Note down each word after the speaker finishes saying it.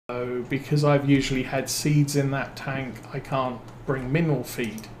So because I've usually had seeds in that tank, I can't bring mineral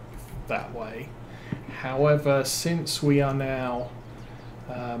feed that way. However, since we are now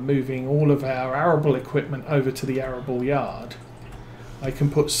moving all of our arable equipment over to the arable yard, I can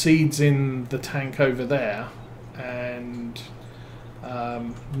put seeds in the tank over there and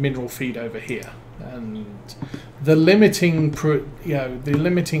mineral feed over here. And the limiting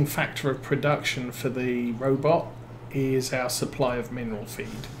factor of production for the robot is our supply of mineral feed.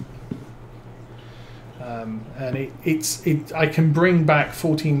 And I can bring back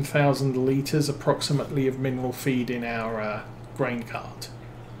 14,000 litres approximately of mineral feed in our grain cart.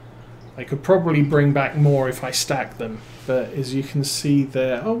 I could probably bring back more if I stack them, but as you can see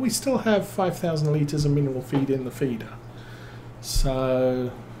there, we still have 5,000 litres of mineral feed in the feeder.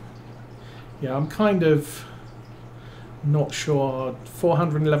 So yeah, I'm kind of not sure.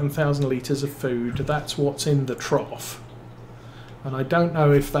 411,000 litres of food, that's what's in the trough. And I don't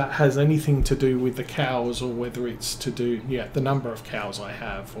know if that has anything to do with the cows, or whether it's to do, the number of cows I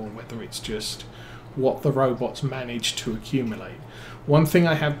have, or whether it's just what the robots manage to accumulate. One thing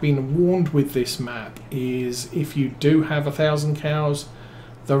I have been warned with this map is if you do have 1,000 cows,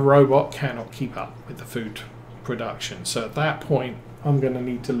 the robot cannot keep up with the food production. So at that point, I'm going to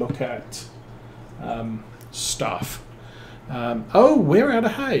need to look at stuff. We're out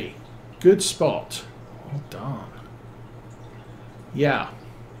of hay. Good spot. Well done. Yeah,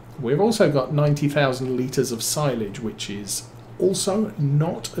 we've also got 90,000 litres of silage, which is also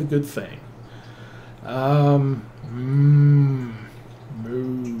not a good thing. Moo.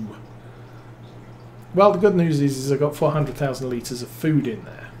 Well, the good news is I've got 400,000 litres of food in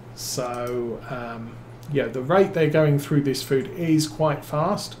there. So, the rate they're going through this food is quite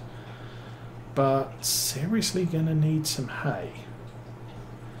fast. But seriously going to need some hay.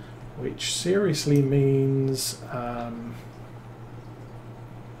 Which seriously means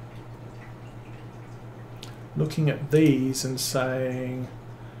looking at these and saying,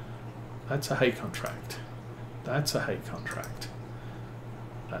 that's a hay contract, that's a hay contract,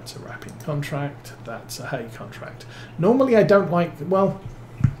 that's a wrapping contract, that's a hay contract. Normally I don't like,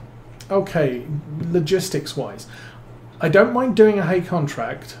 logistics wise, I don't mind doing a hay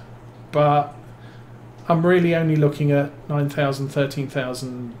contract, but I'm really only looking at 9,000,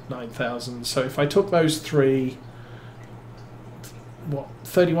 13,000, 9,000. So if I took those three,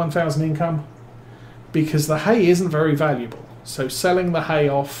 31,000 income? Because the hay isn't very valuable. So selling the hay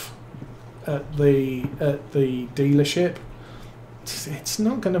off at the dealership, it's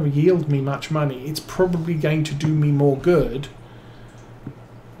not going to yield me much money. It's probably going to do me more good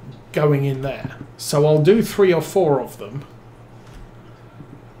going in there. So I'll do 3 or 4 of them.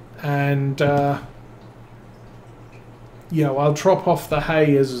 And I'll drop off the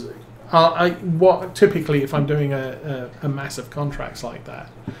hay as typically if I'm doing a massive contracts like that,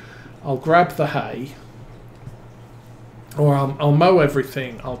 I'll grab the hay, or I'll mow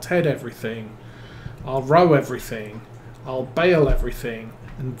everything, I'll ted everything, I'll row everything, I'll bale everything,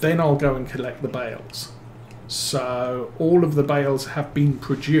 and then I'll go and collect the bales. So all of the bales have been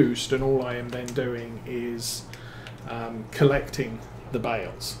produced, and all I am then doing is collecting the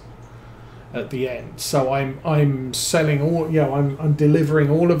bales at the end. So I'm selling all, I'm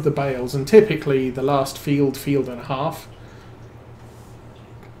delivering all of the bales, and typically the last field and a half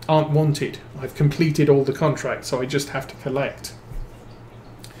aren't wanted. I've completed all the contracts, so I just have to collect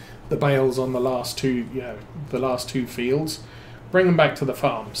the bales on the last two fields, bring them back to the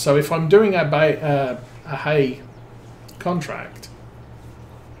farm. So if I'm doing a hay contract,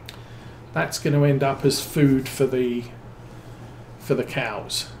 that's going to end up as food for the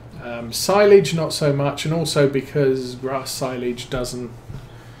cows. Silage not so much, and also because grass silage doesn't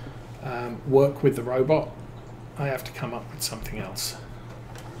work with the robot, I have to come up with something else.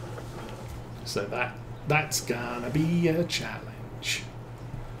 So that's gonna be a challenge.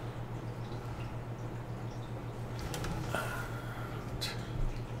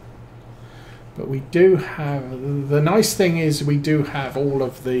 But we do have, the nice thing is we do have all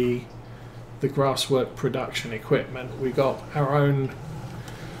of the grasswork production equipment. We got our own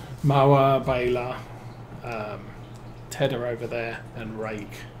mower, baler, tedder over there, and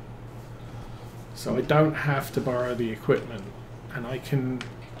rake. So I don't have to borrow the equipment, and I can,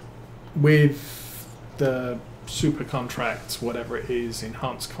 with the super contracts, whatever it is,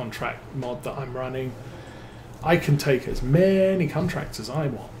 enhanced contract mod that I'm running, I can take as many contracts as I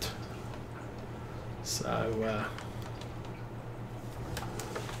want. So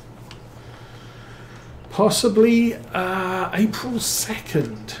possibly April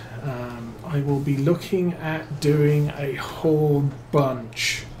 2nd, I will be looking at doing a whole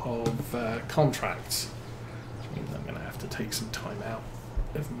bunch of contracts, which means I'm going to have to take some time out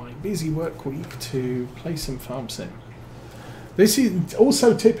of my busy work week to play some Farm Sim. This is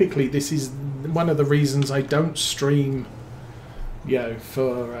also typically, this is one of the reasons I don't stream, you know,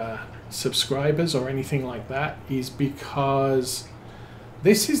 for subscribers or anything like that, is because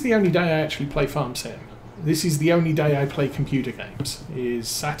this is the only day I actually play Farm Sim. This is the only day I play computer games, is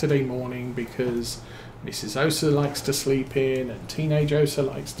Saturday morning, because Mrs. Osa likes to sleep in and Teenage Osa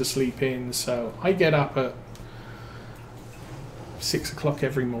likes to sleep in, so I get up at 6 o'clock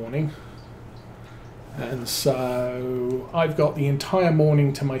every morning, and so I've got the entire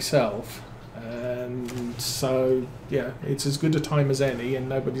morning to myself, and so yeah, it's as good a time as any, and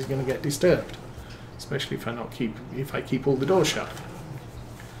nobody's going to get disturbed, especially if I keep all the doors shut,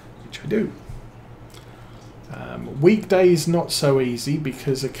 which I do. Weekdays not so easy,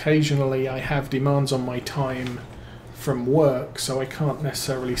 because occasionally I have demands on my time from work, so I can't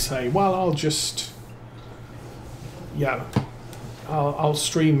necessarily say, well, I'll just, yeah, I'll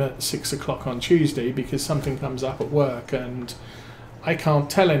stream at 6 o'clock on Tuesday because something comes up at work and I can't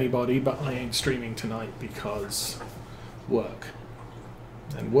tell anybody, but I ain't streaming tonight because work.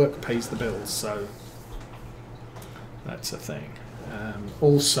 And work pays the bills, so that's a thing.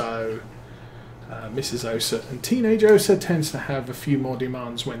 Also, Mrs. Osa and Teenage Osa tends to have a few more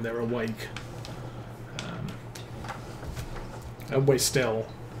demands when they're awake. And we're still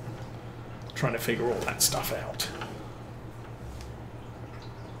trying to figure all that stuff out.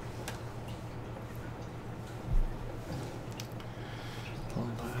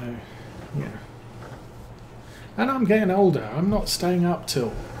 Although, yeah. And I'm getting older. I'm not staying up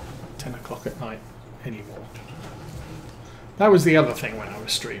till 10 o'clock at night anymore. That was the other thing when I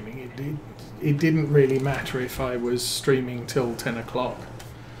was streaming. It didn't really matter if I was streaming till 10 o'clock.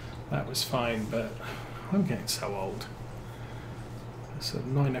 That was fine, but I'm getting so old. So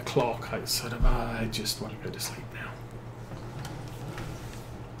 9 o'clock, I sort of, I just want to go to sleep now.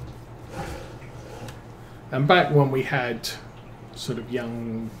 And back when we had sort of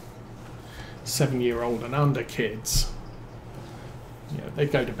young 7-year-old and under kids, you know,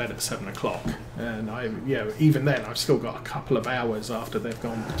 they'd go to bed at 7 o'clock, and even then I've still got a couple of hours after they've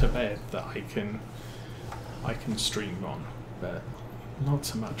gone to bed that I can stream on, but not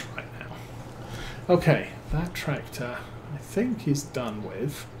so much right now. Okay, that tractor I think is done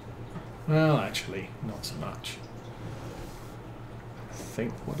with. Well, actually, not so much. I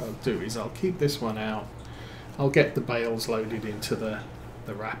think what I'll do is I'll keep this one out. I'll get the bales loaded into the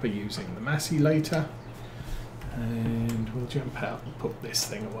wrapper using the Massey later. And we'll jump out and put this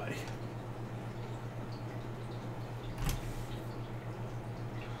thing away.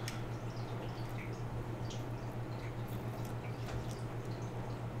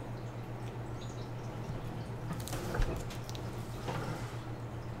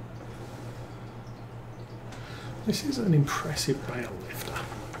 This is an impressive bale lifter.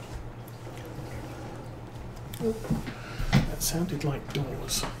 Oh, that sounded like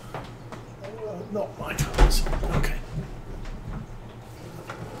doors. Not my cars. Okay.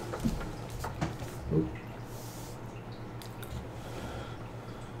 Oh.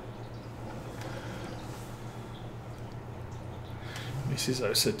 Mrs.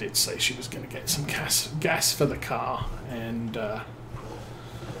 Osa did say she was going to get some gas for the car and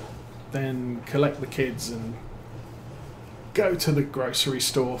then collect the kids and go to the grocery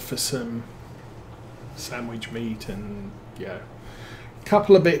store for some sandwich meat and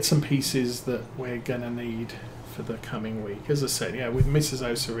couple of bits and pieces that we're going to need for the coming week. As I said, yeah, with Mrs.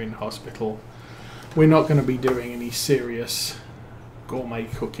 Osa in hospital, we're not going to be doing any serious gourmet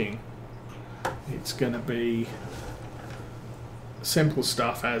cooking. It's going to be simple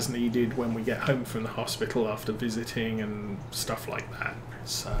stuff as needed when we get home from the hospital after visiting and stuff like that.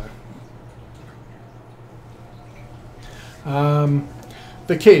 So,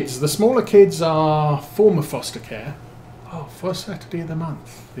 the kids, the smaller kids are former foster care. Oh, first Saturday of the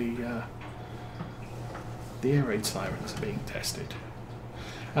month, the air raid sirens are being tested.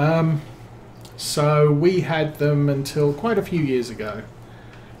 So we had them until quite a few years ago.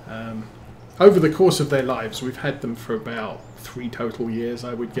 Over the course of their lives, we've had them for about 3 total years,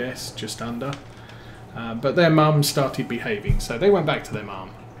 I would guess, just under. But their mum started behaving, so they went back to their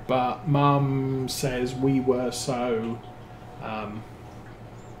mum. But mum says we were so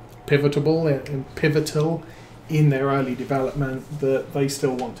pivotal in their early development that they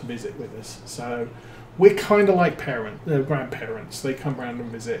still want to visit with us. So we're kind of like grandparents. They come round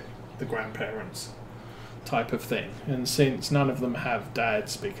and visit the grandparents type of thing. And since none of them have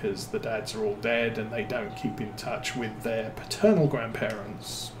dads because the dads are all dead and they don't keep in touch with their paternal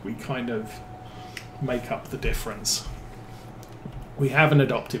grandparents, we kind of make up the difference. We have an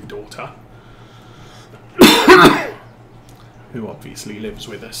adoptive daughter. who obviously lives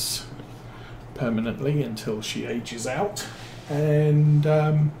with us permanently until she ages out. And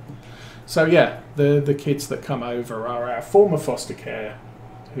so yeah, the kids that come over are our former foster care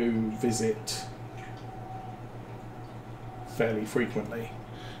who visit fairly frequently.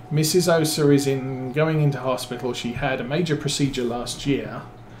 Mrs. Osa is going into hospital. She had a major procedure last year,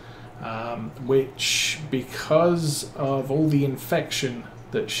 which, because of all the infection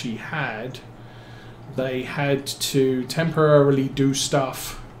that she had, they had to temporarily do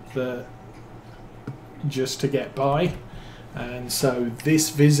stuff that just to get by. And so this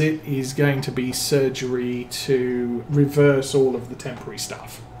visit is going to be surgery to reverse all of the temporary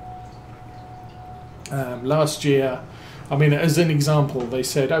stuff. Last year, I mean, as an example, they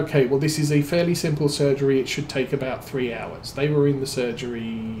said, okay, well, this is a fairly simple surgery. It should take about 3 hours. They were in the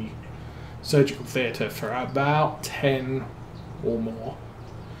surgical theatre for about 10 or more.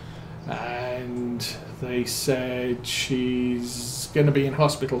 And they said she's going to be in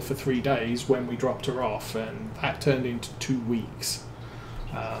hospital for 3 days when we dropped her off, and that turned into 2 weeks.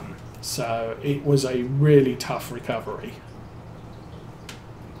 So it was a really tough recovery.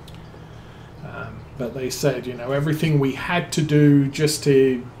 But they said, you know, everything we had to do just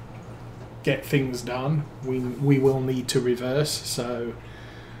to get things done, we will need to reverse. So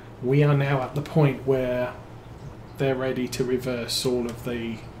we are now at the point where they're ready to reverse all of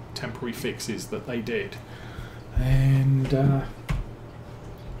the temporary fixes that they did. And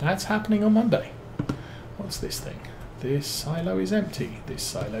that's happening on Monday. What's this thing? This silo is empty. This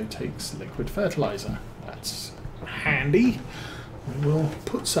silo takes liquid fertilizer. That's handy. We will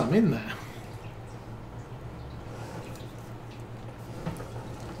put some in there.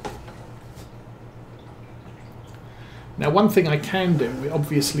 Now, one thing I can do,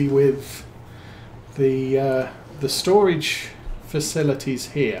 obviously, with the storage facilities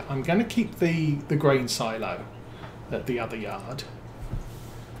here, I'm going to keep the grain silo at the other yard.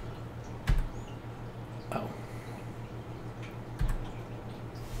 Oh.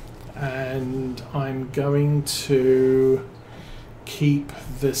 And I'm going to keep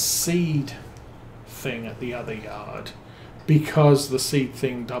the seed thing at the other yard because the seed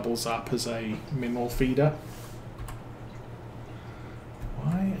thing doubles up as a mineral feeder.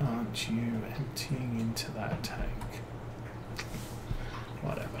 Why aren't you emptying into that tank?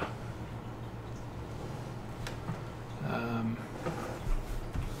 Whatever.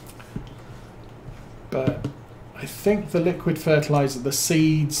 But I think the liquid fertilizer, the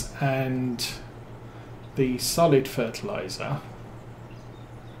seeds and the solid fertilizer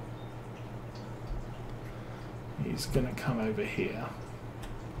is going to come over here.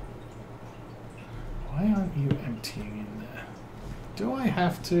 Why aren't you emptying in there? Do I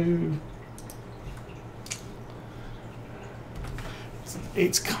have to?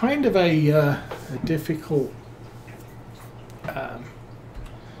 It's kind of a difficult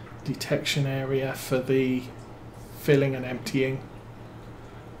detection area for the filling and emptying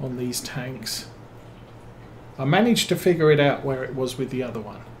on these tanks. I managed to figure it out where it was with the other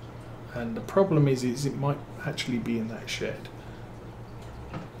one, and the problem is it might actually be in that shed.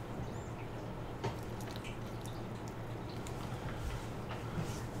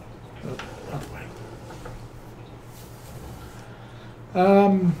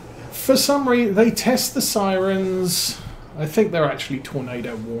 For some reason, they test the sirens. I think they're actually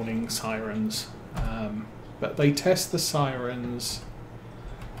tornado warning sirens, but they test the sirens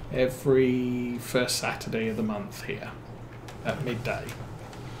every first Saturday of the month here at midday.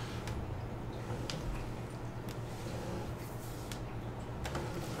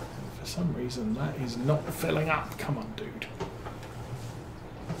 And for some reason, that is not filling up. Come on, dude.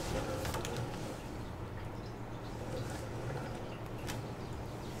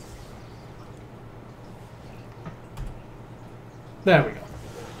 There we go.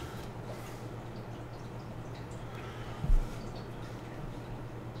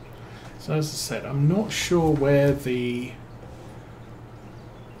 So as I said, I'm not sure where the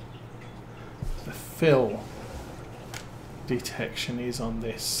fill detection is on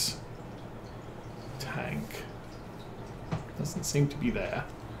this tank. Doesn't seem to be there.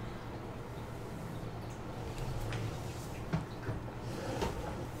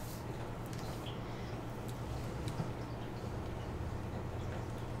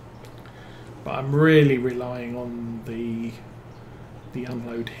 But I'm really relying on the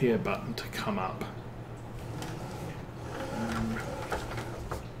unload here button to come up.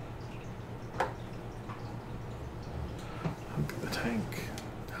 Look at the tank.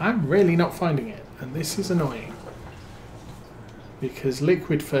 I'm really not finding it, and this is annoying. Because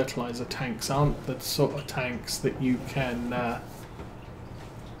liquid fertilizer tanks aren't the sort of tanks that you can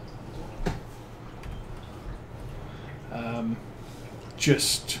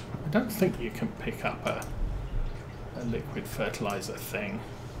Just, I don't think you can pick up a liquid fertilizer thing.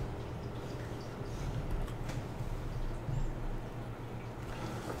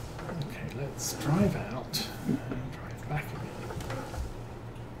 Okay, let's drive out and drive back again.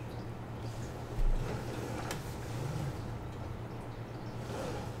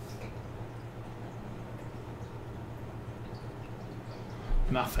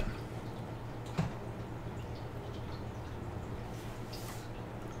 Nothing.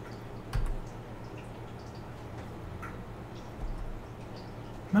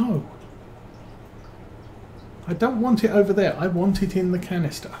 No. I don't want it over there. I want it in the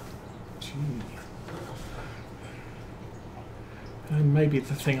canister. Gee. And maybe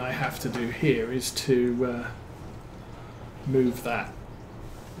the thing I have to do here is to move that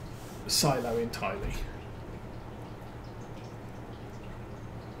silo entirely.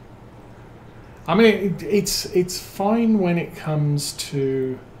 I mean, it's fine when it comes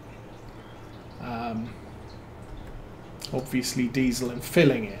to obviously diesel and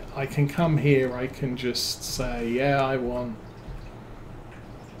filling it. I can come here, I can just say, yeah, I want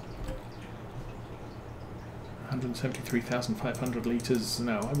 173,500 litres.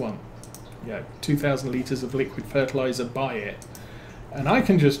 No, I want 2,000 litres of liquid fertiliser, buy it. And I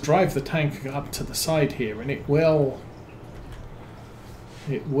can just drive the tank up to the side here and it will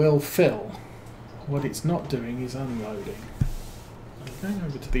fill. What it's not doing is unloading. I'm going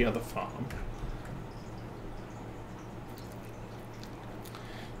over to the other farm.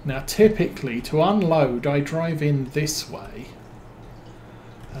 Now typically to unload I drive in this way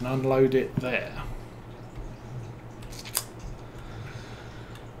and unload it there.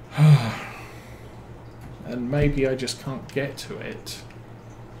 And maybe I just can't get to it.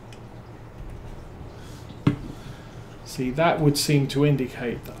 See, that would seem to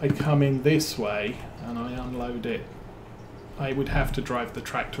indicate that I come in this way and I unload it. I would have to drive the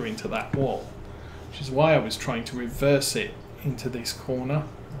tractor into that wall, which is why I was trying to reverse it into this corner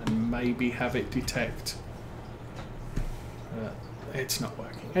and maybe have it detect. It's not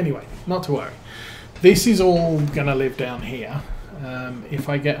working. Anyway, not to worry. This is all going to live down here. If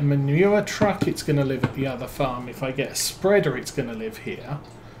I get a manure truck, it's going to live at the other farm. If I get a spreader, it's going to live here.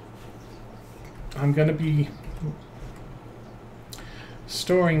 I'm going to be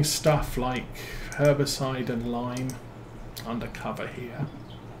storing stuff like herbicide and lime under cover here.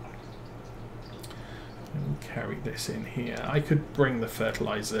 And carry this in here. I could bring the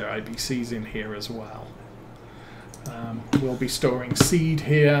fertilizer IBCs in here as well. We'll be storing seed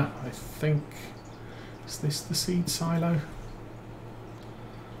here. I think, is this the seed silo?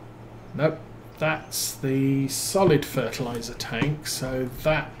 Nope, that's the solid fertilizer tank, so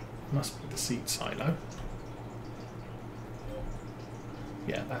that must be the seed silo.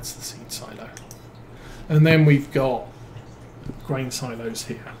 Yeah, that's the seed silo. And then we've got grain silos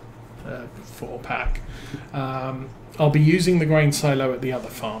here, 4-pack. I'll be using the grain silo at the other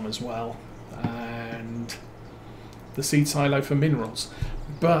farm as well, and the seed silo for minerals.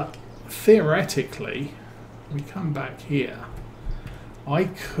 But theoretically, we come back here, I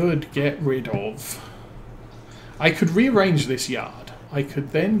could get rid of, I could rearrange this yard. I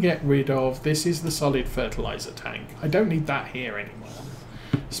could then get rid of, this is the solid fertilizer tank. I don't need that here anymore.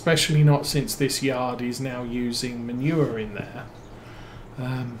 Especially not since this yard is now using manure in there.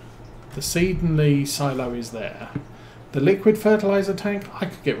 The seed and the silo is there. The liquid fertilizer tank, I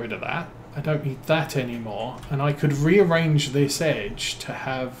could get rid of that. I don't need that anymore. And I could rearrange this edge to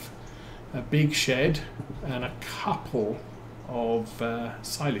have a big shed and a couple of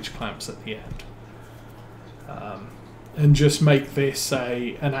silage clamps at the end. And just make this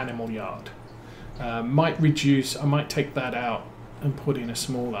an animal yard. Might reduce, I might take that out and put in a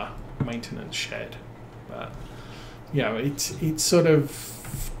smaller maintenance shed. But yeah, it's sort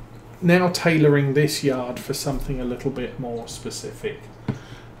of now tailoring this yard for something a little bit more specific.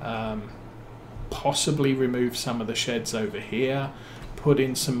 Possibly remove some of the sheds over here, put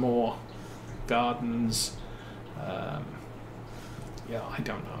in some more gardens. Yeah, I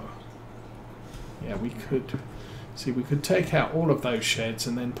don't know. Yeah, we could see, we could take out all of those sheds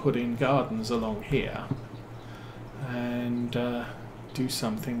and then put in gardens along here and do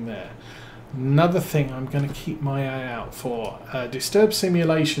something there. Another thing I'm going to keep my eye out for, Disturb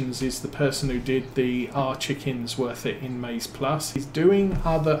Simulations is the person who did the Are Chickens Worth It in Maize Plus. He's doing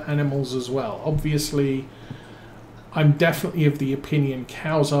other animals as well. Obviously, I'm definitely of the opinion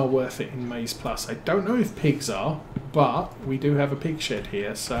cows are worth it in Maize Plus. I don't know if pigs are, but we do have a pig shed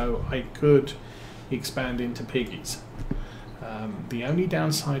here, so I could expand into piggies. The only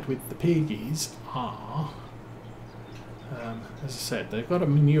downside with the piggies are As I said, they've got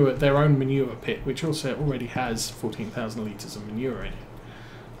their own manure pit, which also already has 14,000 litres of manure in it.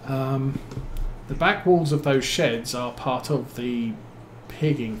 The back walls of those sheds are part of the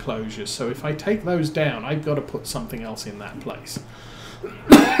pig enclosures, so if I take those down, I've got to put something else in that place.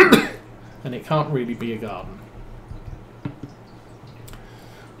 And it can't really be a garden.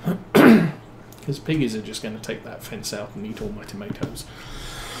 Because piggies are just going to take that fence out and eat all my tomatoes.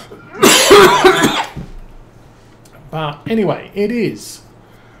 But anyway, it is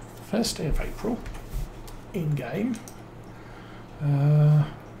first day of April in game.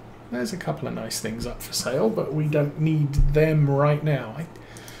 There's a couple of nice things up for sale, but we don't need them right now. I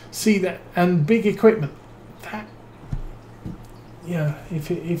see that, and big equipment. That, yeah, if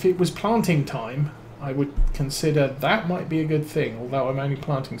it was planting time, I would consider that might be a good thing. Although I'm only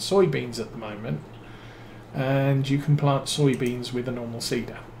planting soybeans at the moment, and you can plant soybeans with a normal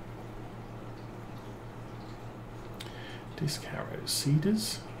seeder. Disc harrows,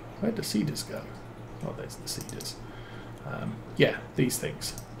 seeders. Where do seeders go? Oh, there's the seeders. Yeah, these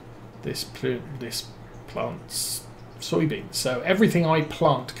things. This plants soybeans. So everything I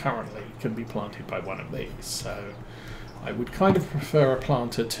plant currently can be planted by one of these. So I would kind of prefer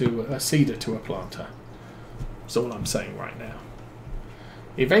a seeder to a planter. That's all I'm saying right now.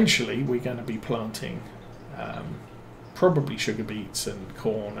 Eventually, we're going to be planting probably sugar beets and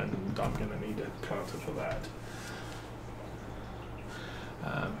corn, and I'm going to need a planter for that.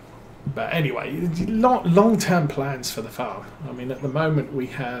 But anyway, long-term plans for the farm. I mean, at the moment we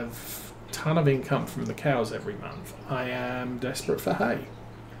have a ton of income from the cows every month. I am desperate for hay.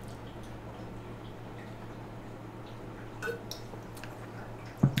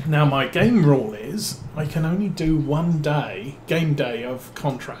 Now my game rule is I can only do one game day of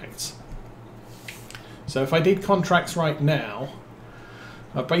contracts. So if I did contracts right now,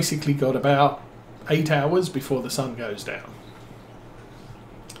 I've basically got about 8 hours before the sun goes down.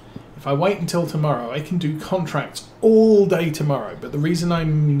 If I wait until tomorrow, I can do contracts all day tomorrow. But the reason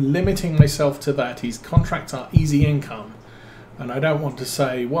I'm limiting myself to that is contracts are easy income. And I don't want to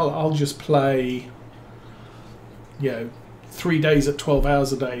say, well, I'll just play, 3 days at 12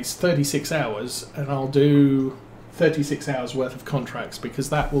 hours a day, 36 hours, and I'll do 36 hours worth of contracts, because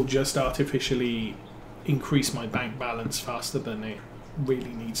that will just artificially increase my bank balance faster than it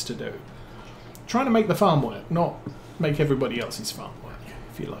really needs to do. Trying to make the farm work, not make everybody else's farm work,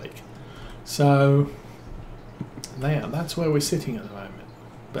 if you like. So, there, that's where we're sitting at the moment.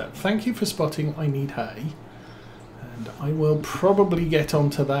 But thank you for spotting I need hay. And I will probably get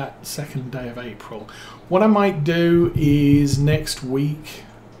onto that second day of April. What I might do is next week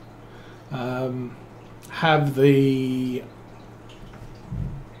have the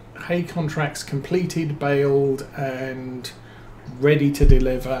hay contracts completed, baled, and ready to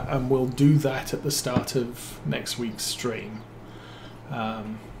deliver, and we'll do that at the start of next week's stream.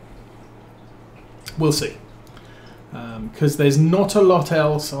 We'll see, because there's not a lot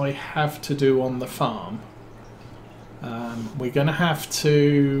else I have to do on the farm. We're going to have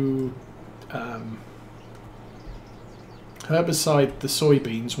to herbicide the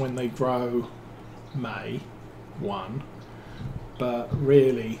soybeans when they grow May 1, but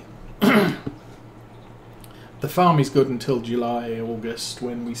really the farm is good until July, August,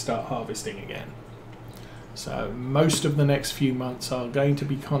 when we start harvesting again. So most of the next few months are going to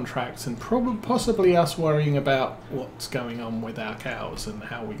be contracts, and possibly us worrying about what's going on with our cows and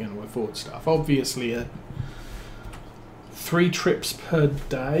how we're going to afford stuff. Obviously, 3 trips per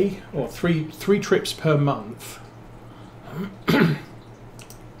day, or three trips per month,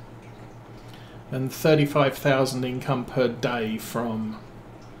 and 35,000 income per day from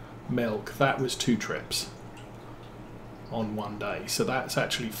milk. That was 2 trips on one day, so that's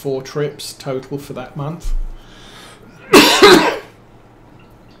actually 4 trips total for that month.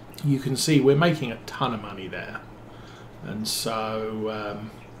 You can see we're making a ton of money there, and so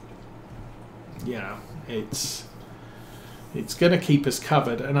it's going to keep us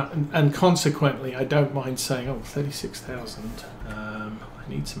covered, and consequently I don't mind saying, oh, 36,000, I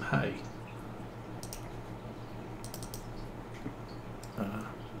need some hay.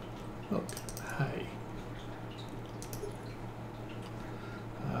 Look, hay.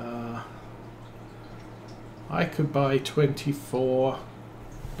 I could buy 24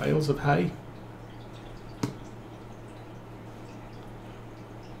 bales of hay.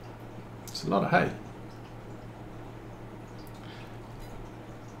 It's a lot of hay.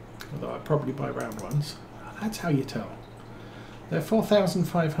 Although I'd probably buy round ones. That's how you tell. They're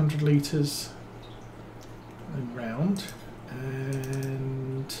 4,500 litres in round,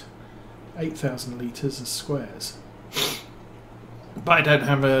 and 8,000 litres as squares. But I don't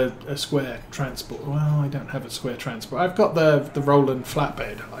have a square transport. Well, I don't have a square transport. I've got the Roland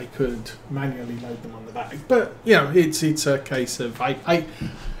flatbed. I could manually load them on the back. But, you know, it's a case of...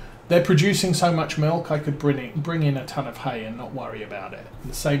 they're producing so much milk, I could bring in a ton of hay and not worry about it.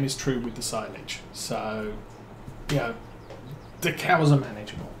 The same is true with the silage. So, you know, the cows are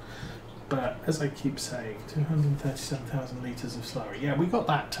manageable. But, as I keep saying, 237,000 litres of slurry. Yeah, we got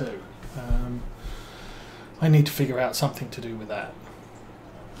that too. I need to figure out something to do with that.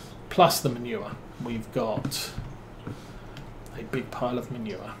 Plus the manure. We've got a big pile of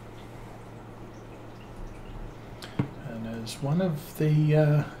manure. And as one of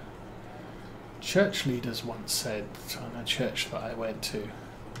the church leaders once said on a church that I went to,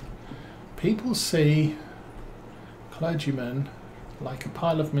 people see clergymen like a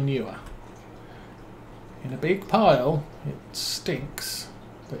pile of manure. In a big pile, it stinks,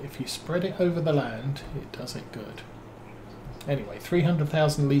 but if you spread it over the land, it does it good. Anyway,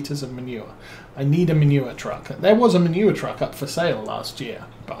 300,000 litres of manure. I need a manure truck. There was a manure truck up for sale last year,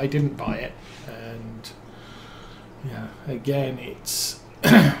 but I didn't buy it. And yeah, again, it's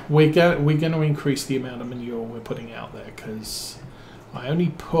we're going to increase the amount of manure we're putting out there, because I only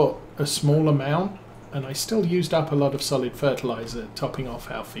put a small amount, and I still used up a lot of solid fertiliser topping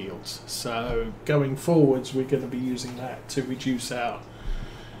off our fields. So going forwards, we're going to be using that to reduce our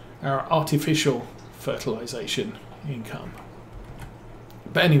artificial fertilisation income.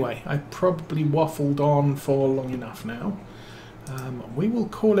 But anyway, I probably waffled on for long enough now. We will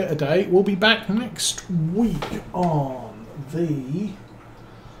call it a day. We'll be back next week on the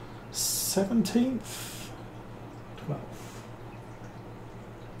 17th? 12th.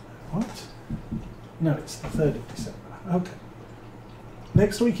 What? No, it's the 3rd of December. Okay.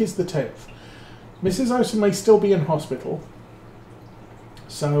 Next week is the 10th. Mrs. Osa may still be in hospital,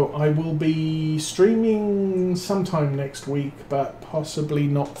 so I will be streaming sometime next week, but possibly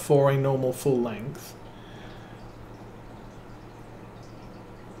not for a normal full length.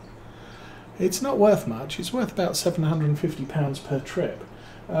 It's not worth much. It's worth about £750 per trip.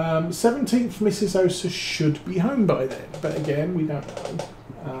 17th, Mrs. Osa should be home by then, but again, we don't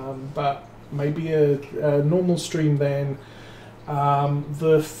know. But maybe a normal stream then.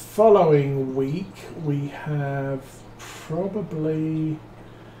 The following week, we have probably...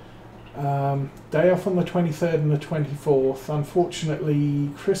 day off on the 23rd and the 24th. Unfortunately,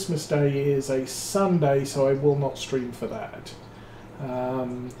 Christmas Day is a Sunday, so I will not stream for that.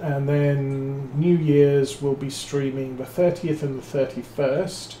 And then New Year's will be streaming the 30th and the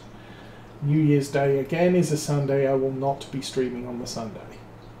 31st. New Year's Day again is a Sunday. I will not be streaming on the Sunday.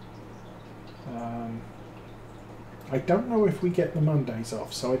 I don't know if we get the Mondays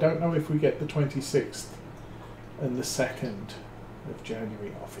off, so I don't know if we get the 26th and the 2nd of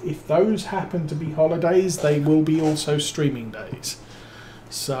January off. If those happen to be holidays, they will be also streaming days.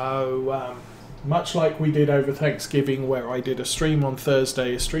 So much like we did over Thanksgiving, where I did a stream on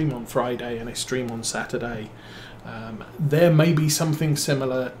Thursday, a stream on Friday, and a stream on Saturday, there may be something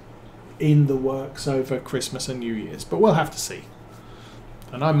similar in the works over Christmas and New Year's, but we'll have to see.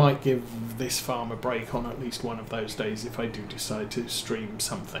 And I might give this farm a break on at least one of those days if I do decide to stream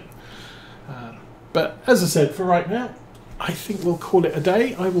something. But as I said, for right now, I think we'll call it a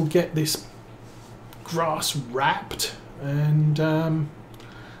day. I will get this grass wrapped, and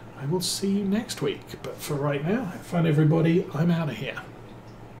I will see you next week. But for right now, have fun everybody. I'm out of here.